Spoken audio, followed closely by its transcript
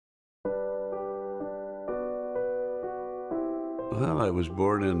Well, I was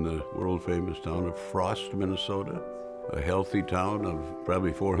born in the world-famous town of Frost, Minnesota, a healthy town of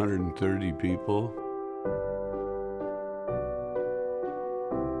probably 430 people.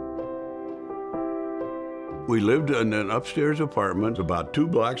 We lived in an upstairs apartment about 2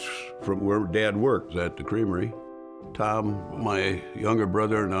 blocks from where Dad worked at the creamery. Tom, my younger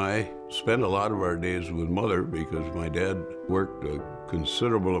brother, and I spent a lot of our days with Mother because my dad worked a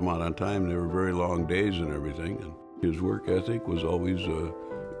considerable amount of time. They were very long days and everything. And his work ethic was always an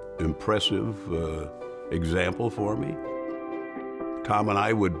impressive example for me. Tom and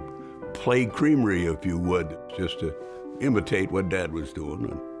I would play creamery, if you would, just to imitate what Dad was doing,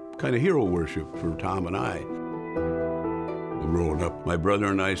 and kind of hero worship for Tom and I. Growing up, my brother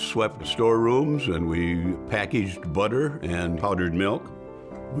and I swept storerooms, and we packaged butter and powdered milk.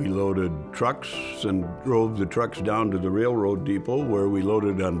 We loaded trucks and drove the trucks down to the railroad depot where we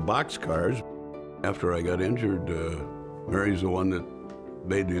loaded on boxcars. After I got injured, Mary's the one that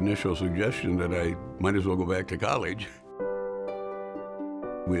made the initial suggestion that I might as well go back to college.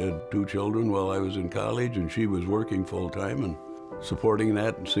 We had 2 children while I was in college, and she was working full-time and supporting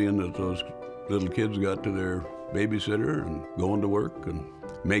that and seeing that those little kids got to their babysitter and going to work and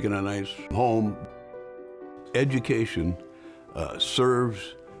making a nice home. Education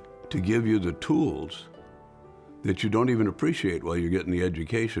serves to give you the tools that you don't even appreciate while you're getting the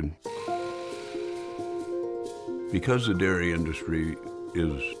education. Because the dairy industry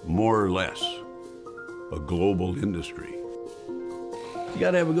is more or less a global industry, you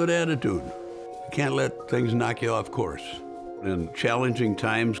gotta have a good attitude. You can't let things knock you off course. In challenging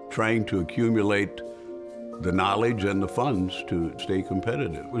times, trying to accumulate the knowledge and the funds to stay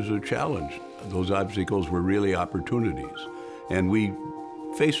competitive was a challenge. Those obstacles were really opportunities, and we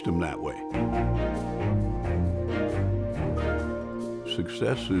faced them that way.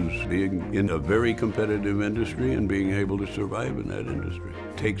 Success is being in a very competitive industry and being able to survive in that industry.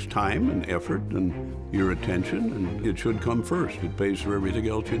 It takes time and effort and your attention, and it should come first. It pays for everything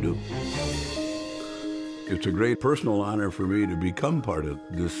else you do. It's a great personal honor for me to become part of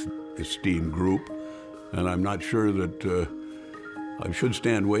this esteemed group, and I'm not sure that I should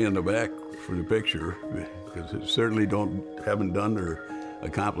stand way in the back for the picture, because I certainly haven't done or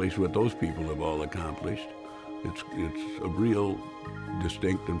accomplished what those people have all accomplished. It's a real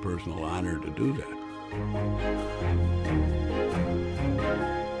distinct and personal honor to do that.